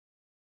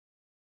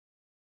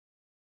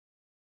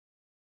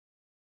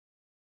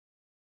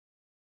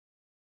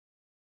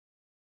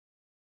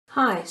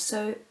Hi,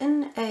 so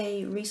in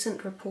a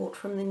recent report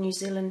from the New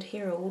Zealand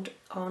Herald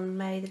on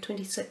May the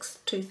 26th,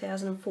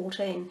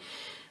 2014,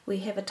 we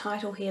have a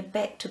title here,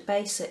 Back to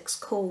Basics,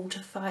 Call to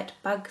Fight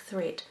Bug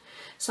Threat.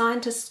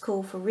 Scientists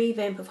call for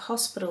revamp of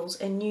hospitals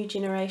and new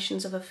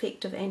generations of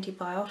effective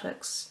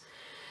antibiotics.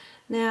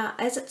 Now,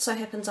 as it so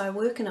happens, I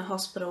work in a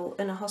hospital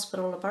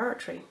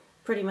laboratory,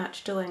 pretty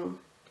much doing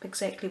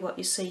exactly what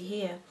you see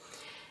here.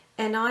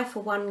 And I,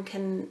 for one,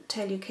 can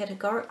tell you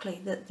categorically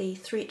that the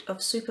threat of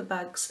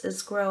superbugs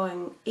is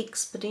growing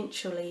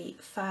exponentially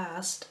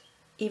fast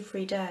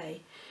every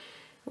day.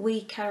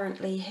 We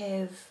currently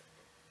have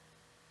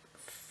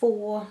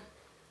 4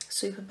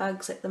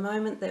 superbugs at the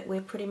moment that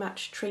we're pretty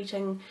much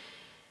treating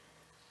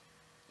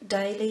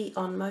daily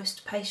on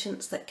most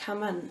patients that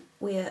come in.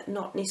 We're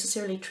not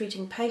necessarily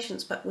treating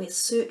patients, but we're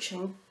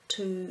searching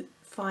to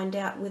find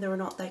out whether or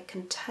not they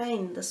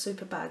contain the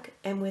superbug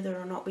and whether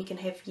or not we can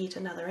have yet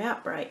another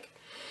outbreak.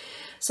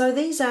 So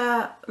these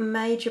are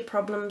major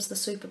problems, the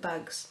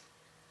superbugs.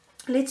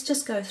 Let's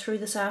just go through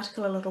this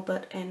article a little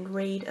bit and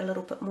read a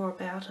little bit more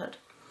about it.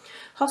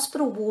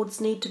 Hospital wards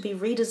need to be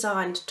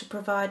redesigned to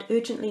provide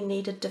urgently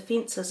needed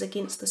defences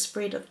against the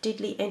spread of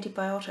deadly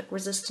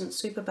antibiotic-resistant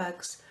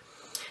superbugs.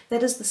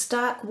 That is the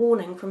stark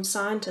warning from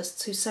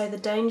scientists who say the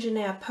danger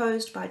now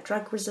posed by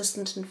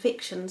drug-resistant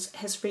infections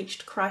has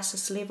reached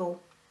crisis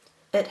level.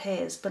 It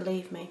has,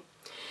 believe me.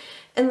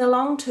 In the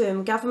long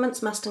term,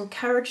 governments must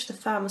encourage the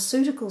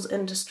pharmaceuticals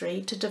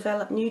industry to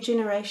develop new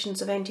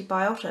generations of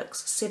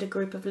antibiotics, said a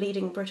group of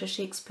leading British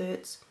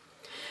experts.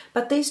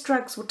 But these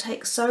drugs will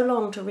take so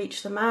long to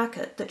reach the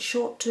market that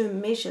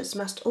short-term measures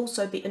must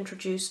also be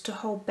introduced to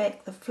hold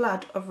back the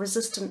flood of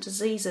resistant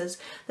diseases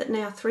that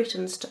now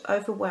threatens to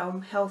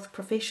overwhelm health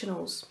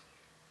professionals.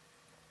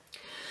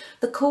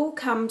 The call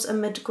comes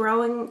amid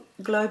growing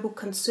global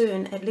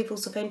concern at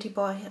levels of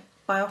antibiotic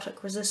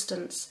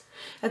resistance.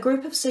 A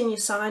group of senior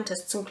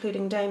scientists,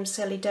 including Dame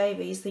Sally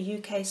Davies, the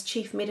UK's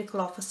Chief Medical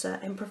Officer,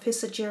 and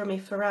Professor Jeremy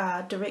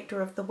Farrar,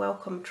 Director of the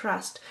Wellcome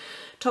Trust,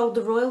 told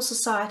the Royal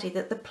Society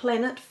that the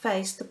planet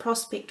faced the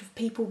prospect of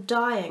people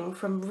dying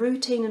from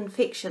routine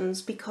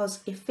infections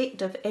because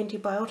effective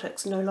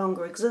antibiotics no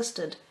longer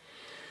existed.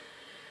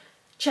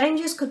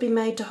 Changes could be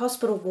made to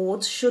hospital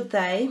wards should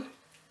they,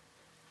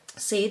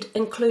 said,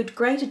 include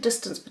greater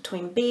distance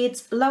between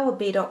beds, lower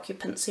bed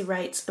occupancy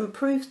rates,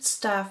 improved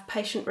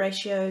staff-patient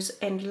ratios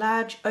and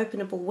large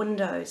openable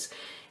windows.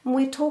 And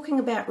we're talking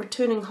about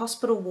returning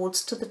hospital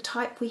wards to the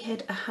type we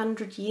had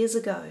 100 years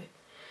ago,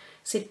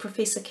 said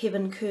Professor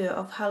Kevin Kerr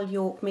of Hull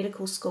York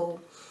Medical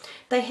School.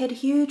 They had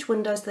huge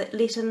windows that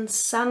let in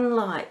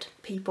sunlight,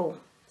 people.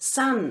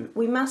 Sun.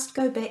 We must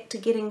go back to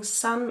getting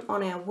sun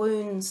on our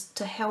wounds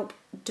to help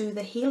do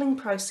the healing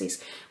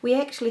process. We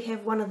actually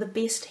have one of the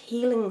best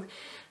healing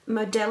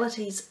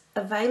modalities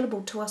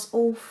available to us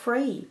all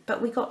free,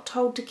 but we got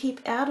told to keep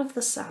out of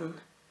the sun.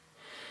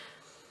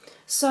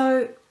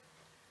 So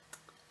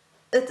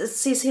it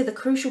says here the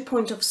crucial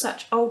point of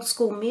such old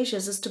school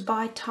measures is to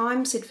buy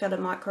time, said fellow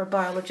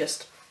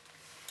microbiologist.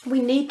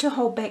 We need to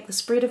hold back the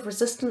spread of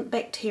resistant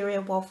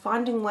bacteria while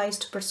finding ways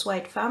to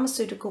persuade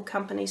pharmaceutical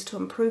companies to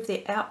improve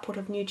their output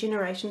of new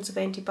generations of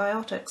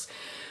antibiotics,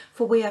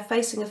 for we are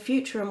facing a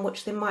future in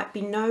which there might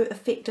be no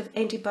effective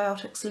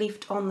antibiotics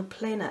left on the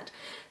planet.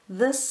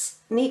 This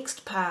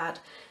next part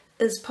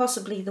is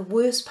possibly the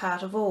worst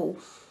part of all.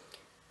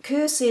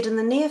 Kerr said in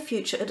the near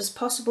future it is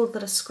possible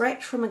that a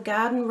scratch from a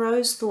garden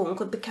rose thorn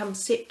could become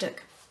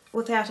septic.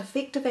 Without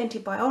effective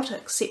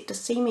antibiotics,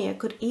 septicemia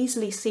could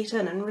easily set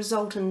in and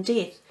result in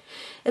death.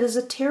 It is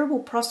a terrible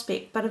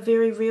prospect, but a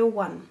very real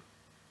one.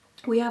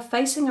 We are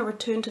facing a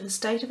return to the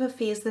state of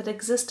affairs that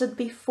existed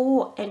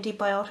before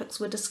antibiotics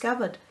were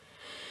discovered.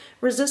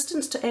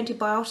 Resistance to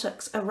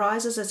antibiotics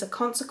arises as a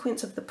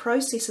consequence of the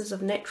processes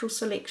of natural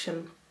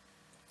selection.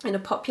 In a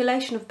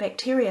population of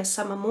bacteria,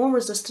 some are more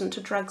resistant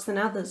to drugs than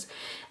others,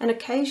 and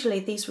occasionally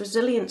these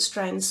resilient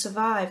strains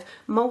survive,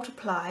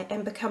 multiply,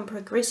 and become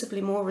progressively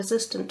more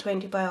resistant to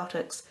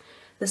antibiotics.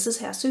 This is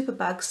how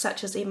superbugs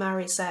such as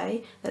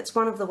MRSA, that's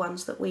one of the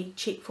ones that we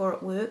check for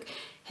at work,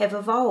 have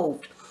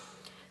evolved.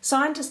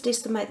 Scientists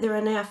estimate there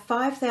are now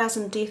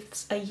 5,000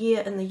 deaths a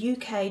year in the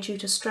UK due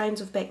to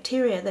strains of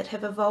bacteria that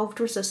have evolved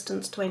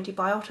resistance to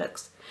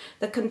antibiotics.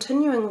 The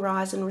continuing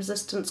rise in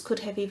resistance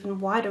could have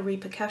even wider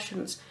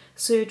repercussions.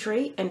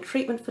 Surgery and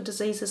treatment for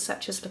diseases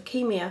such as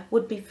leukemia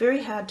would be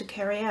very hard to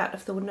carry out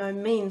if there were no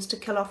means to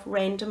kill off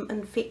random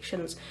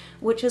infections,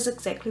 which is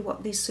exactly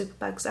what these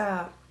superbugs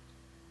are.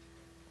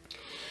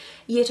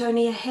 Yet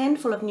only a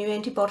handful of new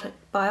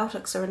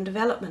antibiotics are in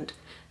development.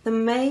 The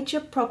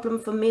major problem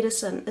for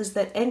medicine is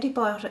that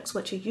antibiotics,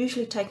 which are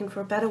usually taken for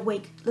about a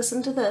week,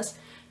 listen to this,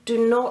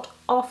 do not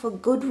offer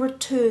good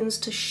returns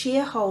to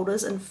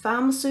shareholders in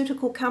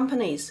pharmaceutical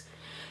companies.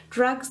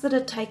 Drugs that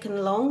are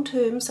taken long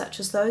term, such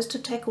as those to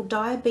tackle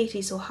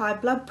diabetes or high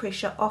blood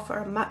pressure, offer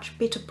a much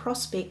better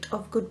prospect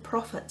of good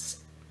profits.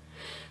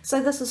 So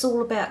this is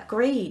all about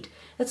greed.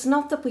 It's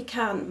not that we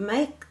can't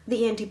make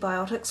the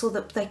antibiotics or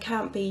that they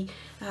can't be,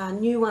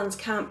 new ones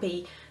can't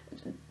be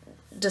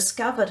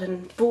discovered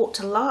and brought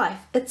to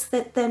life, it's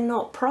that they're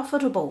not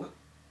profitable.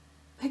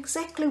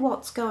 Exactly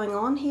what's going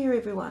on here,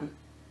 everyone.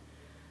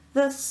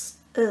 This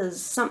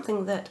is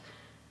something that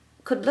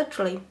could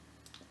literally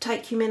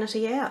take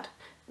humanity out.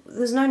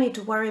 There's no need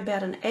to worry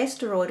about an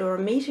asteroid or a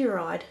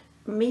meteorite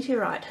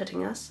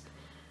hitting us,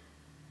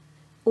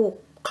 or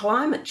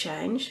climate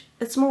change.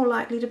 It's more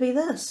likely to be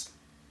this.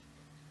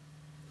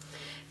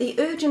 The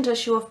urgent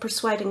issue of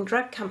persuading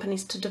drug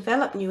companies to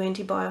develop new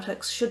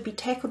antibiotics should be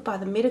tackled by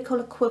the medical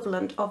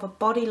equivalent of a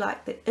body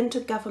like the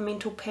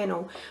Intergovernmental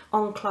Panel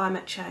on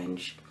Climate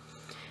Change.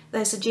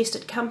 They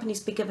suggested companies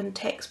be given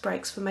tax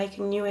breaks for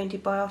making new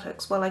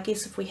antibiotics. Well, I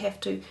guess if we have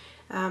to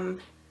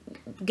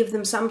give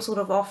them some sort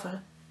of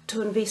offer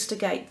to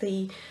investigate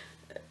the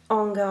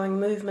ongoing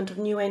movement of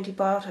new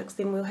antibiotics,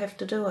 then we'll have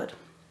to do it.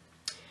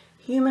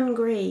 Human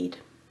greed.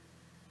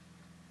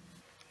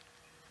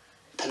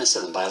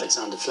 Penicillin by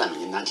Alexander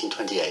Fleming in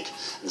 1928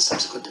 and the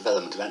subsequent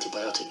development of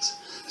antibiotics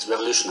has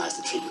revolutionized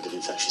the treatment of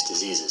infectious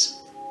diseases.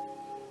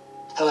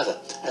 However,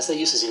 as their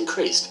use has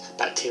increased,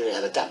 bacteria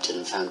have adapted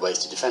and found ways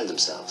to defend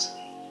themselves.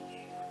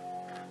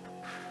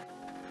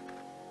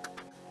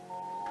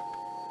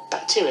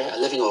 Bacteria are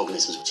living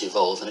organisms which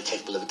evolve and are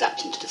capable of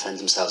adapting to defend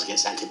themselves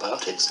against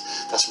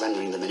antibiotics, thus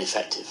rendering them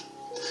ineffective.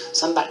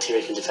 Some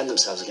bacteria can defend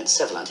themselves against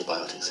several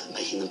antibiotics,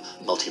 making them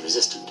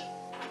multi-resistant.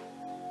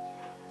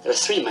 There are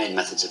three main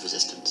methods of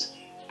resistance.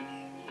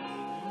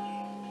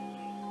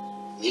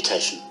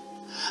 Mutation.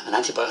 An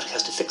antibiotic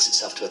has to fix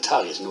itself to a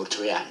target in order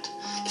to react.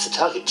 If the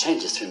target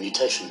changes through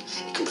mutation,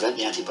 it can prevent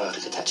the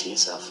antibiotic attaching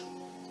itself.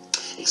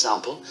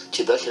 Example,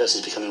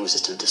 tuberculosis becoming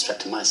resistant to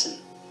streptomycin.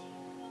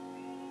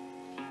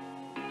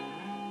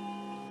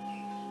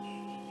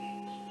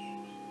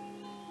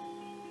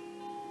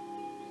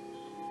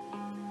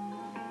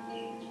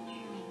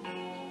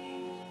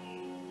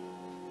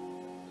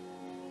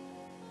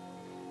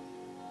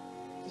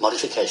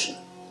 Modification.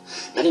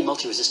 Many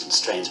multi-resistant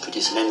strains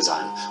produce an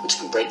enzyme which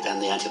can break down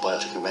the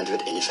antibiotic and render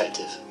it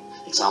ineffective.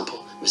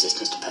 Example,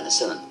 resistance to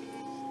penicillin.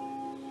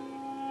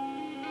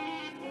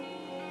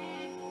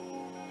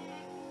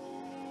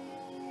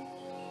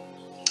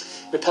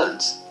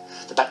 Repellents.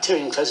 The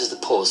bacterium closes the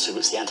pores through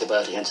which the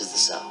antibiotic enters the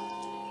cell.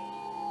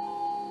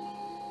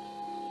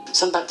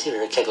 Some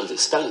bacteria are capable of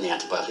expelling the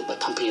antibiotic by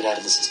pumping it out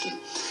of the system,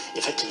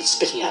 effectively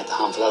spitting out the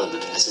harmful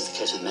element, as is the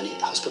case with many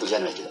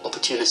hospital-generated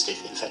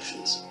opportunistic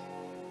infections.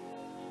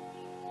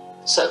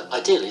 So,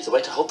 ideally, the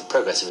way to halt the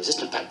progress of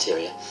resistant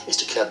bacteria is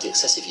to curb the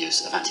excessive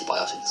use of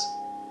antibiotics.